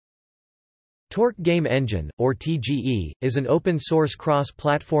Torque Game Engine, or TGE, is an open-source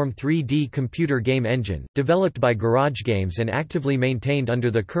cross-platform 3D computer game engine, developed by GarageGames and actively maintained under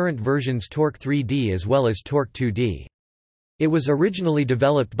the current versions Torque 3D as well as Torque 2D. It was originally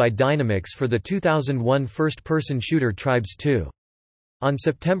developed by Dynamix for the 2001 first-person shooter Tribes 2. On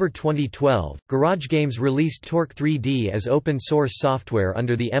September 2012, GarageGames released Torque 3D as open-source software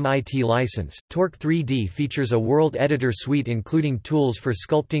under the MIT license. Torque 3D features a world editor suite including tools for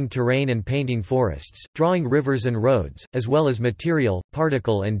sculpting terrain and painting forests, drawing rivers and roads, as well as material,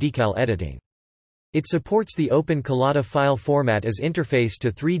 particle and decal editing. It supports the Open Collada file format as interface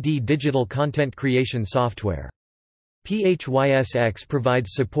to 3D digital content creation software. PHYSX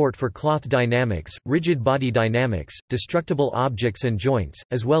provides support for cloth dynamics, rigid body dynamics, destructible objects and joints,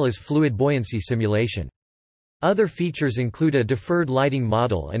 as well as fluid buoyancy simulation. Other features include a deferred lighting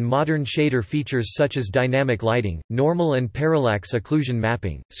model and modern shader features such as dynamic lighting, normal and parallax occlusion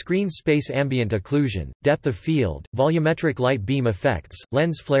mapping, screen space ambient occlusion, depth of field, volumetric light beam effects,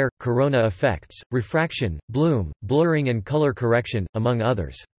 lens flare, corona effects, refraction, bloom, blurring and color correction, among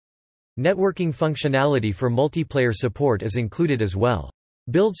others. Networking functionality for multiplayer support is included as well.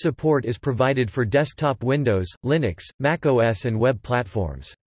 Build support is provided for desktop Windows, Linux, Mac OS and web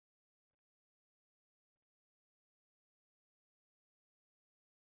platforms.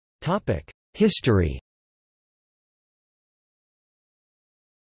 History.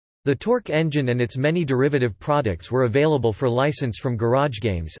 The Torque engine and its many derivative products were available for license from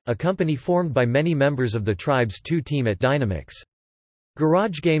GarageGames, a company formed by many members of the Tribes 2 team at Dynamix.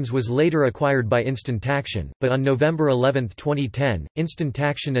 GarageGames was later acquired by Instantaction, but on November 11, 2010,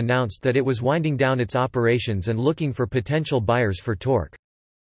 Instantaction announced that it was winding down its operations and looking for potential buyers for Torque.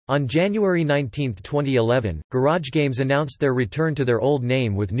 On January 19, 2011, GarageGames announced their return to their old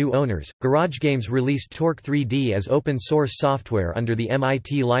name with new owners. GarageGames released Torque 3D as open-source software under the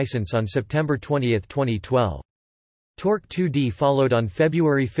MIT license on September 20, 2012. Torque 2D followed on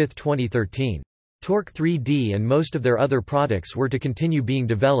February 5, 2013. Torque 3D and most of their other products were to continue being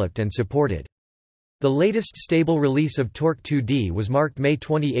developed and supported. The latest stable release of Torque 2D was marked May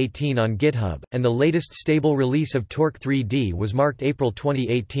 2018 on GitHub, and the latest stable release of Torque 3D was marked April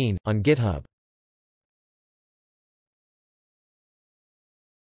 2018, on GitHub.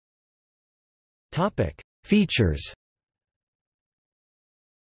 Features.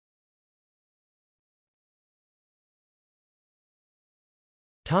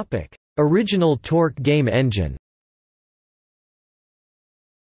 Original Torque game engine.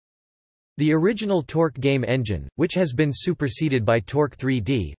 The original Torque game engine, which has been superseded by Torque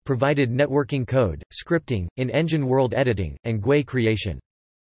 3D, provided networking code, scripting, in-engine world editing, and GUI creation.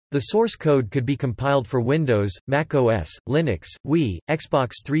 The source code could be compiled for Windows, Mac OS, Linux, Wii,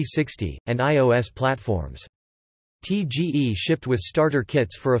 Xbox 360, and iOS platforms. TGE shipped with starter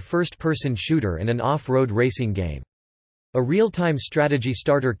kits for a first-person shooter and an off-road racing game. A real-time strategy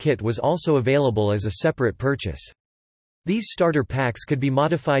starter kit was also available as a separate purchase. These starter packs could be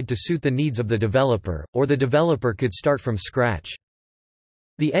modified to suit the needs of the developer, or the developer could start from scratch.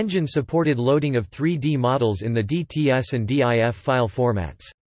 The engine supported loading of 3D models in the DTS and DIF file formats.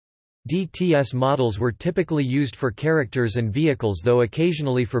 DTS models were typically used for characters and vehicles, though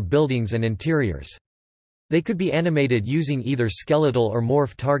occasionally for buildings and interiors. They could be animated using either skeletal or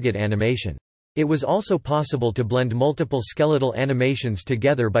morph target animation. It was also possible to blend multiple skeletal animations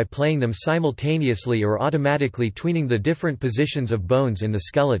together by playing them simultaneously or automatically tweening the different positions of bones in the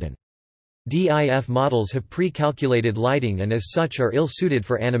skeleton. DIF models have pre-calculated lighting and as such are ill-suited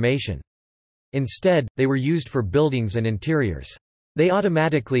for animation. Instead, they were used for buildings and interiors. They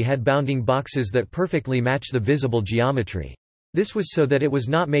automatically had bounding boxes that perfectly match the visible geometry. This was so that it was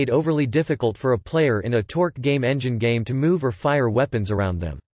not made overly difficult for a player in a Torque game engine game to move or fire weapons around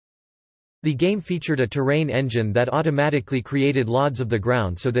them. The game featured a terrain engine that automatically created LODs of the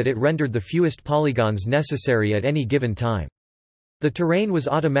ground so that it rendered the fewest polygons necessary at any given time. The terrain was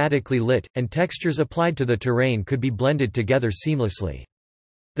automatically lit, and textures applied to the terrain could be blended together seamlessly.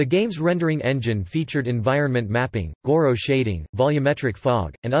 The game's rendering engine featured environment mapping, Goro shading, volumetric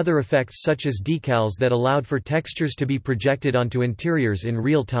fog, and other effects such as decals that allowed for textures to be projected onto interiors in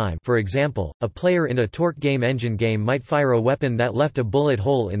real time. For example, a player in a Torque game engine game might fire a weapon that left a bullet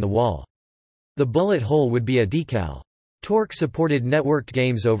hole in the wall. The bullet hole would be a decal. Torque supported networked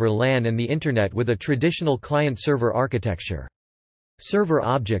games over LAN and the Internet with a traditional client-server architecture. Server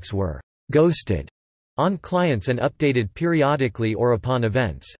objects were «ghosted» on clients and updated periodically or upon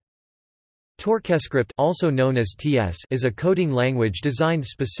events. TorqueScript, also known as TS, is a coding language designed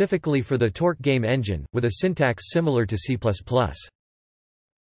specifically for the Torque game engine, with a syntax similar to C++.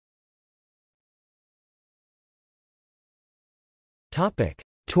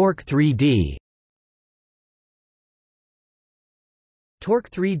 Torque 3D.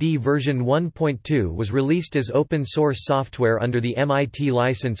 Torque 3D version 1.2 was released as open-source software under the MIT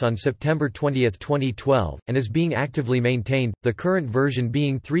license on September 20, 2012, and is being actively maintained, the current version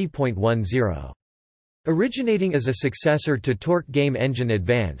being 3.10. Originating as a successor to Torque Game Engine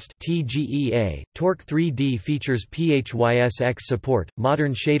Advanced (TGEA), Torque 3D features PHYSX support,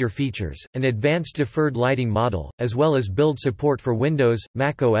 modern shader features, an advanced deferred lighting model, as well as build support for Windows,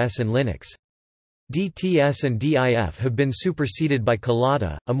 Mac OS and Linux. DTS and DIF have been superseded by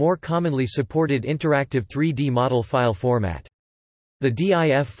Collada, a more commonly supported interactive 3D model file format. The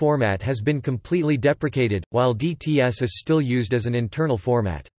DIF format has been completely deprecated, while DTS is still used as an internal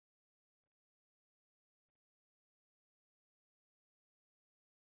format.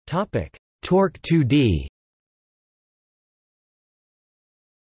 Torque 2D.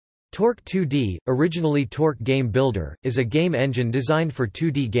 Torque 2D, originally Torque Game Builder, is a game engine designed for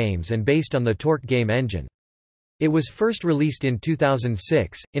 2D games and based on the Torque game engine. It was first released in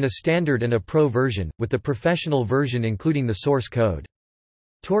 2006, in a standard and a pro version, with the professional version including the source code.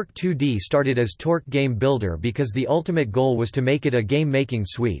 Torque 2D started as Torque Game Builder because the ultimate goal was to make it a game-making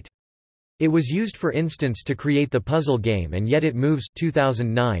suite. It was used for instance to create the puzzle game And Yet It Moves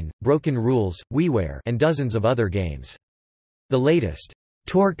 2009, Broken Rules, WiiWare and dozens of other games. The latest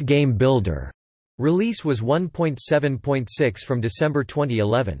Torque Game Builder release was 1.7.6 from December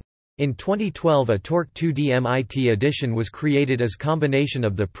 2011. In 2012 a Torque 2D MIT edition was created as combination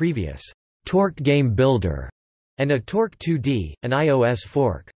of the previous Torque Game Builder and a Torque 2D, an iOS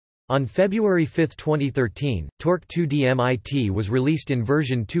fork. On February 5, 2013, Torque 2D MIT was released in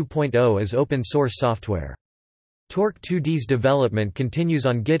version 2.0 as open-source software. Torque 2D's development continues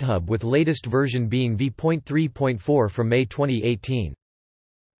on GitHub with latest version being v.3.4 from May 2018.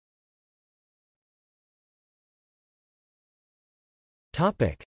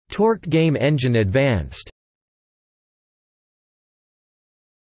 Torque Game Engine Advanced.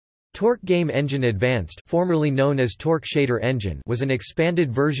 Torque Game Engine Advanced, formerly known as Torque Shader Engine, was an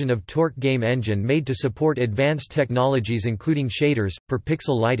expanded version of Torque Game Engine made to support advanced technologies including shaders,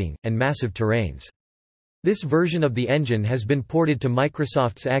 per-pixel lighting, and massive terrains. This version of the engine has been ported to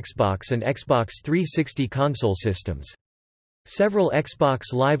Microsoft's Xbox and Xbox 360 console systems. Several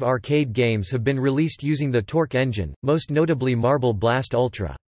Xbox Live Arcade games have been released using the Torque engine, most notably Marble Blast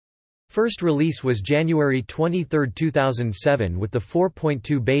Ultra. First release was January 23, 2007 with the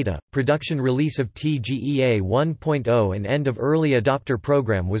 4.2 beta. Production release of TGEA 1.0 and end of early adopter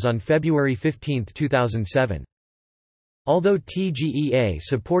program was on February 15, 2007. Although TGEA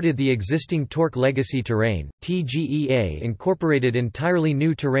supported the existing Torque legacy terrain, TGEA incorporated entirely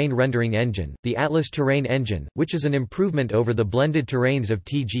new terrain rendering engine, the Atlas Terrain Engine, which is an improvement over the blended terrains of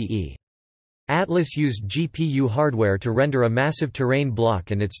TGE. Atlas used GPU hardware to render a massive terrain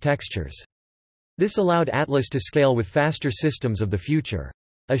block and its textures. This allowed Atlas to scale with faster systems of the future.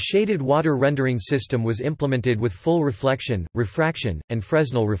 A shaded water rendering system was implemented with full reflection, refraction, and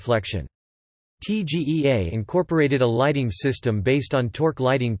Fresnel reflection. TGEA incorporated a lighting system based on Torque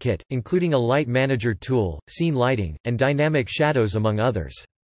Lighting Kit, including a light manager tool, scene lighting, and dynamic shadows among others.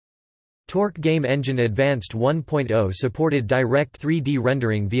 Torque Game Engine Advanced 1.0 supported direct 3D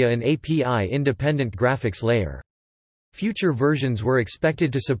rendering via an API-independent graphics layer. Future versions were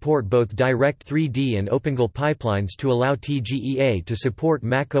expected to support both direct 3D and OpenGL pipelines to allow TGEA to support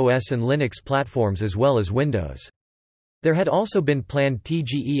Mac OS and Linux platforms as well as Windows. There had also been planned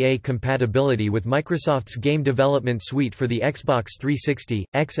TGEA compatibility with Microsoft's game development suite for the Xbox 360,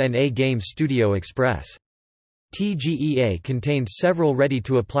 XNA Game Studio Express. TGEA contained several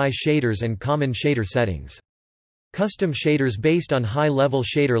ready-to-apply shaders and common shader settings. Custom shaders based on high-level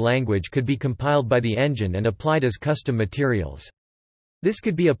shader language could be compiled by the engine and applied as custom materials. This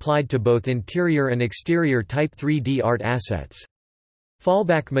could be applied to both interior and exterior Type 3D art assets.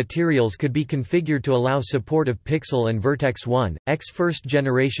 Fallback materials could be configured to allow support of Pixel and Vertex 1x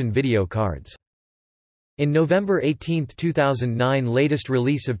first-generation video cards. In November 18, 2009 latest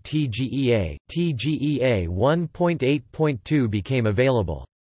release of TGEA, TGEA 1.8.2 became available.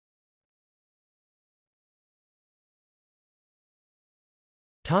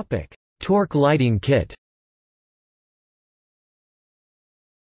 Torque Lighting Kit.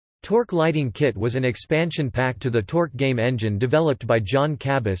 Torque Lighting Kit was an expansion pack to the Torque game engine developed by John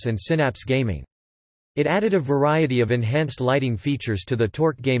Cabas and Synapse Gaming. It added a variety of enhanced lighting features to the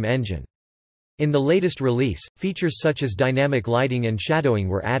Torque game engine. In the latest release, features such as dynamic lighting and shadowing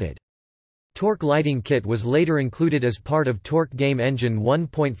were added. Torque Lighting Kit was later included as part of Torque Game Engine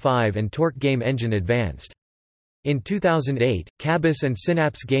 1.5 and Torque Game Engine Advanced. In 2008, Cabus and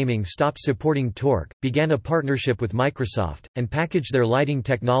Synapse Gaming stopped supporting Torque, began a partnership with Microsoft, and packaged their lighting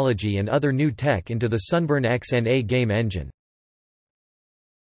technology and other new tech into the Sunburn XNA game engine.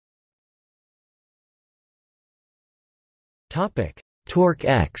 Torque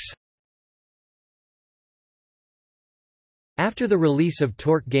X. After the release of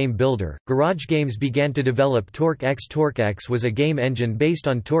Torque Game Builder, Garage Games began to develop Torque X. Torque X was a game engine based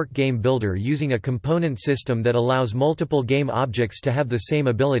on Torque Game Builder using a component system that allows multiple game objects to have the same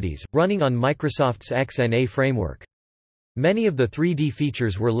abilities, running on Microsoft's XNA framework. Many of the 3D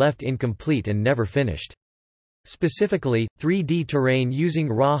features were left incomplete and never finished. Specifically, 3D terrain using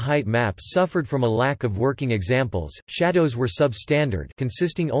raw height maps suffered from a lack of working examples. Shadows were substandard,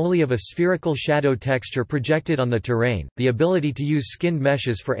 consisting only of a spherical shadow texture projected on the terrain. The ability to use skinned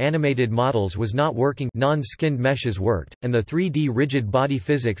meshes for animated models was not working. Non-skinned meshes worked, and the 3D rigid body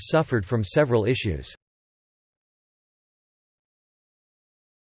physics suffered from several issues.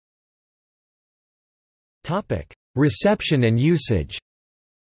 Topic: Reception and usage.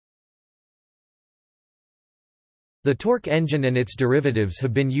 The Torque engine and its derivatives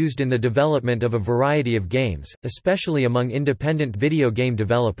have been used in the development of a variety of games, especially among independent video game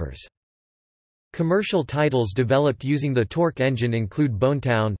developers. Commercial titles developed using the Torque engine include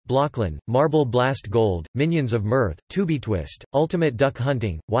Bonetown, Blockland, Marble Blast Gold, Minions of Mirth, Twist, Ultimate Duck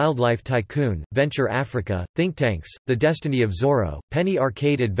Hunting, Wildlife Tycoon, Venture Africa, Thinktanks, The Destiny of Zorro, Penny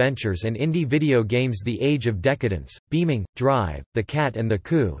Arcade Adventures and indie video games The Age of Decadence, Beaming, Drive, The Cat and the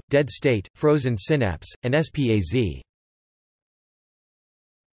Coup, Dead State, Frozen Synapse, and SPAZ.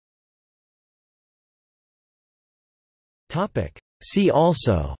 See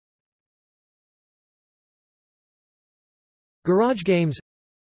also: Garage Games,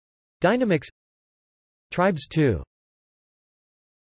 Dynamix, Tribes 2.